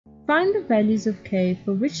Find the values of k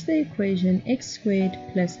for which the equation x squared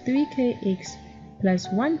plus 3kx plus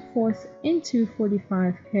 1/4 into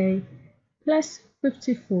 45k plus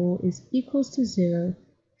 54 is equals to 0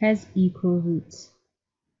 has equal roots.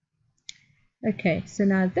 Okay, so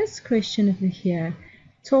now this question over here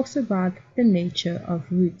talks about the nature of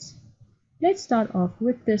roots. Let's start off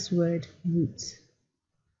with this word roots.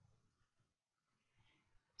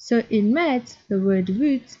 So in maths, the word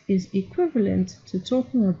root is equivalent to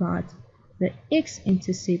talking about the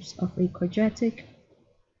x-intercepts of a quadratic,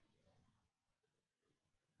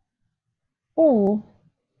 or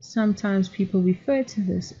sometimes people refer to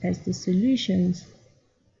this as the solutions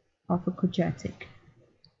of a quadratic.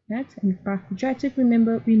 Right? And by quadratic,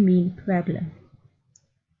 remember, we mean parabola.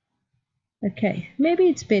 Okay, maybe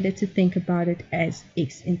it's better to think about it as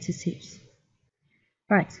x-intercepts.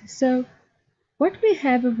 Right, so what we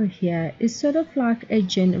have over here is sort of like a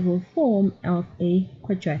general form of a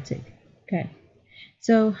quadratic. Okay,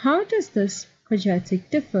 so how does this quadratic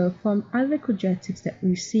differ from other quadratics that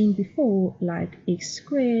we've seen before, like x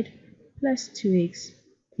squared plus 2x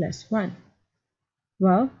plus 1?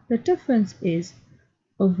 Well, the difference is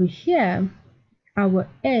over here, our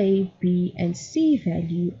a, b, and c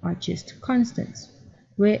value are just constants.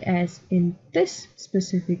 Whereas in this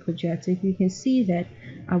specific quadratic, you can see that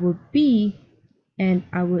our b and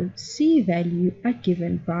our c value are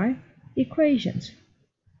given by equations.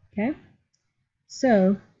 Okay,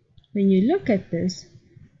 so when you look at this,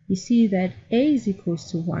 you see that a is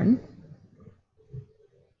equals to 1,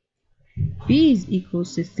 b is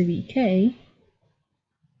equals to 3k,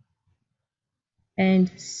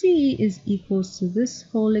 and c is equals to this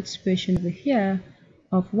whole expression over here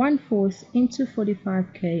of 1/4 into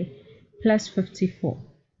 45k plus 54.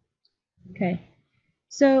 Okay,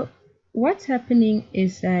 so what's happening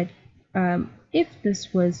is that if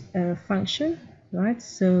this was a function, right,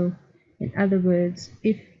 so in other words,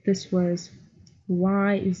 if this was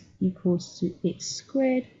y is equals to x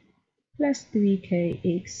squared plus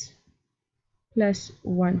 3kx plus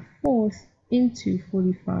 1/4 into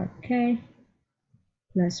 45k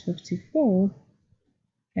plus 54,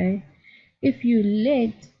 okay, if you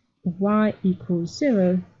let y equals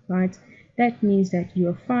 0, right, that means that you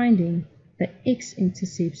are finding the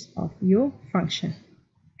x-intercepts of your function.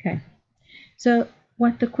 Okay, so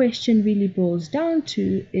what the question really boils down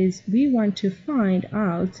to is we want to find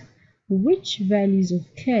out which values of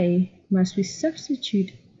k must we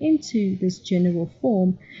substitute into this general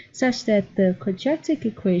form such that the quadratic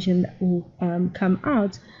equation that will come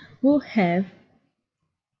out will have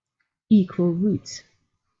equal roots.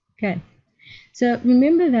 Okay, so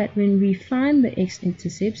remember that when we find the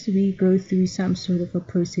x-intercepts, we go through some sort of a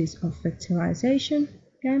process of factorization.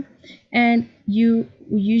 Okay, and you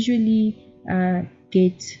usually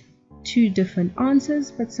get two different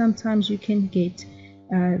answers, but sometimes you can get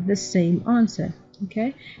the same answer.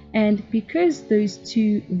 Okay, and because those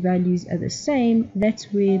two values are the same,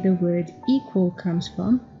 that's where the word equal comes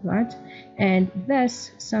from, right? And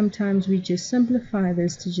thus sometimes we just simplify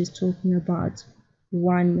this to just talking about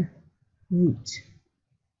one root.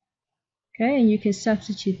 Okay, and you can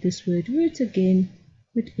substitute this word root again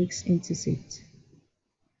with x-intercept.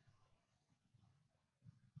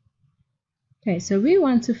 Okay, so we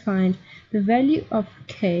want to find the value of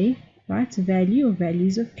k, right, value or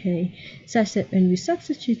values of k, such that when we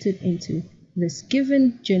substitute it into this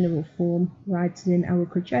given general form, right, then our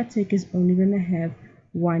quadratic is only going to have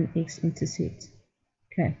one x-intercept.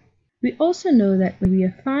 Okay, we also know that when we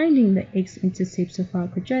are finding the x-intercepts of our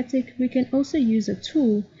quadratic, we can also use a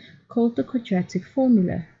tool called the quadratic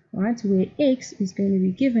formula, right, where x is going to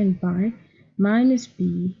be given by minus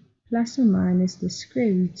b plus or minus the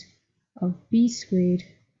square root of b squared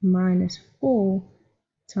minus 4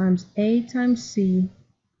 times a times c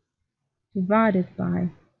divided by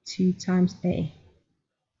 2 times a.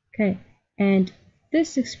 Okay, and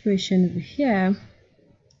this expression over here,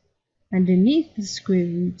 underneath the square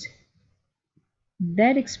root,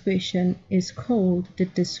 that expression is called the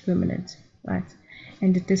discriminant, right?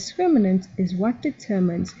 And the discriminant is what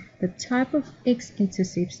determines the type of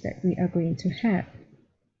x-intercepts that we are going to have.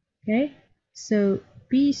 Okay, so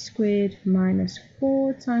b squared minus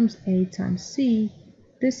 4 times a times c,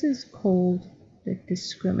 this is called the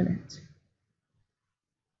discriminant.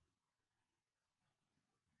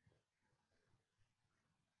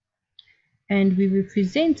 And we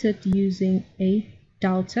represent it using a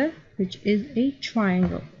delta, which is a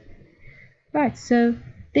triangle. Right, so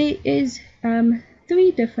there is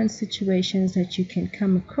 3 different situations that you can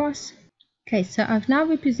come across. Okay, so I've now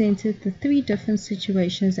represented the 3 different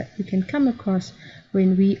situations that we can come across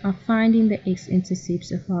when we are finding the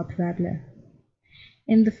x-intercepts of our parabola.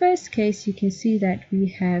 In the first case, you can see that we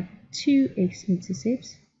have 2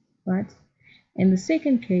 x-intercepts, right? In the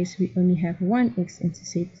second case, we only have 1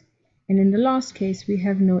 x-intercept. And in the last case, we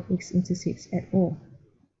have no x-intercepts at all.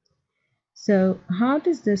 So how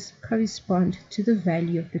does this correspond to the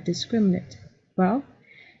value of the discriminant? Well,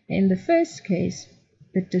 in the first case,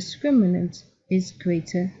 the discriminant is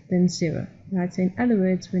greater than 0. Right? So in other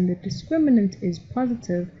words, when the discriminant is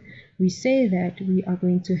positive, we say that we are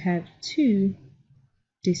going to have 2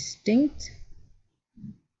 distinct,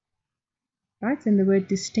 right? And the word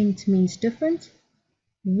distinct means different,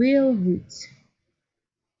 real roots.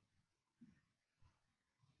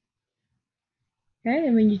 Okay,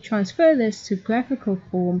 and when you transfer this to graphical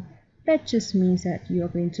form, that just means that you are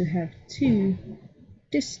going to have 2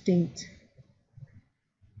 distinct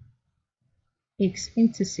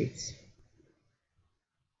x-intercepts.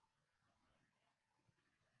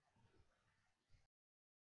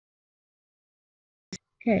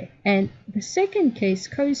 Okay, and the second case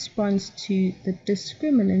corresponds to the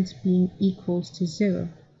discriminant being equals to 0,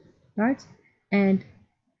 right? And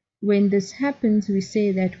when this happens, we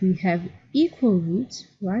say that we have equal roots,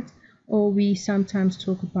 right? Or we sometimes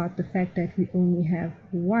talk about the fact that we only have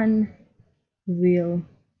 1 real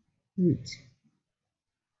root.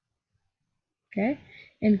 Okay,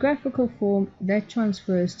 in graphical form, that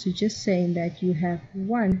transfers to just saying that you have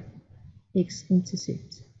 1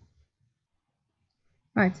 x-intercept.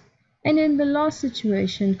 Right, and in the last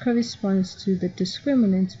situation corresponds to the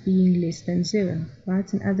discriminant being less than 0.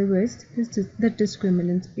 Right, in other words, the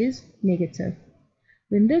discriminant is negative.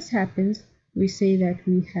 When this happens, we say that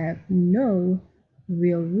we have no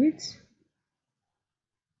real roots.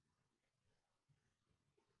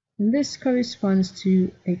 And this corresponds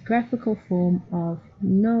to a graphical form of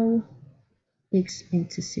no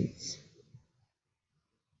x-intercepts.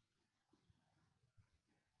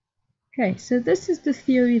 Okay, so this is the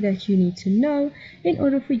theory that you need to know in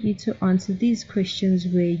order for you to answer these questions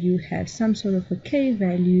where you have some sort of a k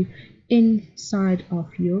value inside of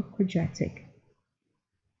your quadratic.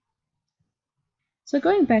 So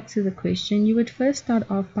going back to the question, you would first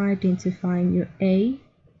start off by identifying your a,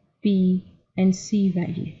 b, and c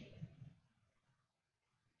value.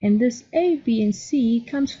 And this a, b, and c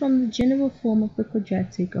comes from the general form of the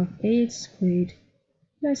quadratic of ax squared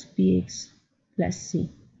plus bx plus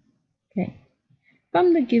c. Okay.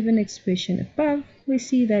 From the given expression above, we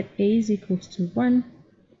see that a is equals to 1,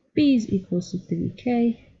 b is equals to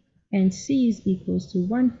 3k, and c is equals to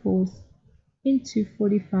 1/4 into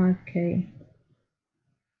 45k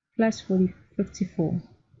plus 54.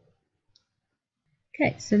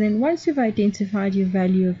 Okay, so then once you've identified your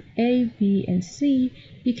value of a, b, and c,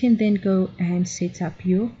 you can then go and set up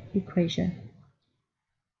your equation.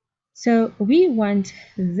 So we want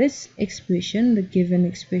this expression, the given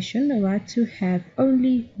expression, right, to have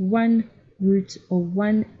only 1 root or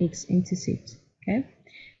 1 x-intercept. Okay,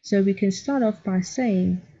 so we can start off by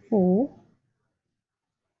saying for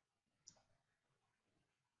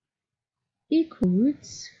equal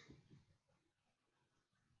roots,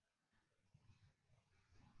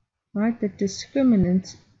 right, the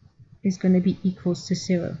discriminant is going to be equals to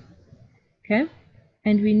 0. Okay,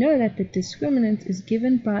 and we know that the discriminant is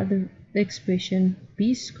given by the expression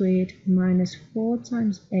b squared minus 4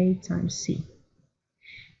 times a times c.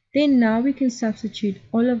 Then now we can substitute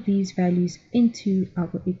all of these values into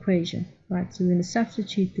our equation, right? So we're going to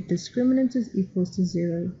substitute the discriminant is equals to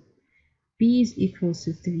 0, b is equals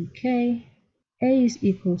to 3k, a is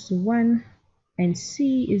equals to 1, and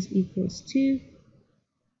c is equals to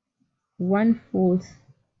 1/4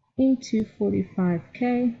 into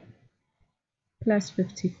 45k plus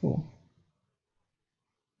 54.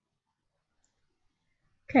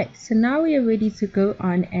 Okay, so now we are ready to go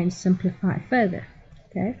on and simplify further.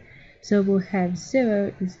 Okay, so we'll have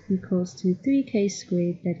 0 is equals to 3k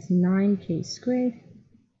squared, that's 9k squared,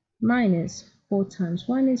 minus 4 times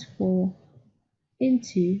 1 is 4,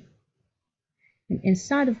 into, and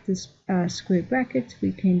inside of this square bracket,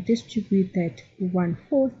 we can distribute that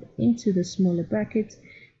 1/4 into the smaller bracket.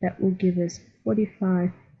 That will give us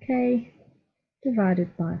 45k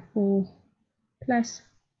divided by 4 plus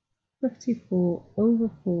 54 over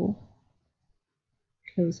 4,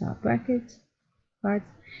 close our bracket, right?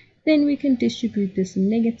 Then we can distribute this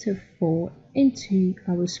 -4 into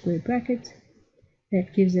our square bracket.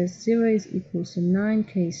 That gives us 0 is equals to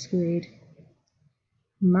 9k squared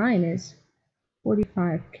minus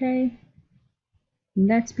 45k. And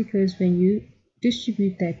that's because when you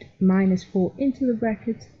distribute that -4 into the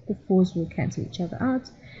bracket, the 4's will cancel each other out.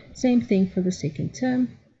 Same thing for the second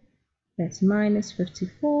term. That's minus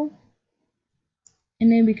 54.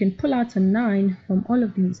 And then we can pull out a 9 from all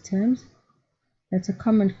of these terms. That's a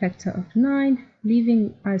common factor of 9,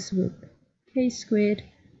 leaving us with k squared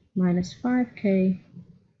minus 5k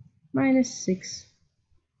minus 6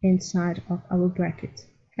 inside of our bracket.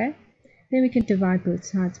 Okay, then we can divide both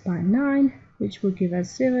sides by 9, which will give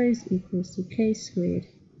us 0 is equals to k squared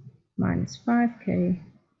minus 5k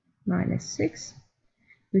minus 6.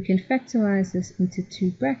 We can factorize this into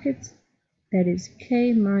two brackets, that is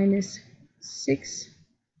k minus 6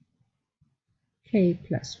 k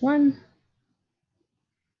plus 1,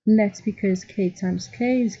 and that's because k times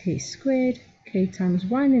k is k squared, k times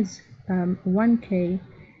 1 is 1k,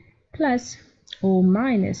 plus or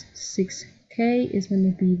minus 6k is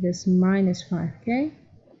going to be this minus 5k,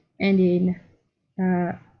 and then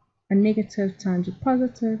a negative times a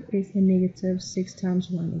positive is a negative. 6 times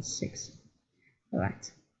 1 is 6.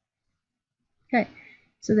 Alright. Okay,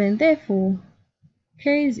 so then therefore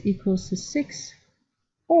k is equals to 6,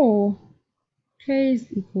 or k is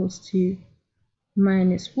equals to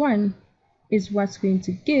minus 1 is what's going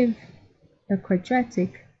to give a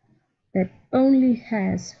quadratic that only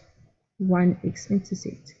has one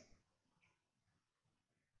x-intercept.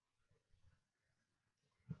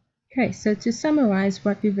 Okay, so to summarize,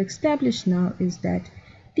 what we've established now is that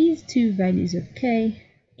these two values of k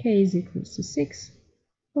is equals to 6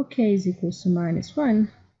 or k is equals to minus 1,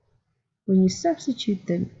 when you substitute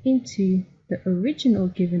them into the original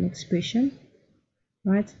given expression,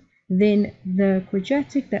 right, then the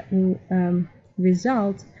quadratic that will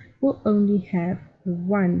result will only have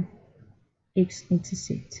one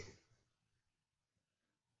x-intercept.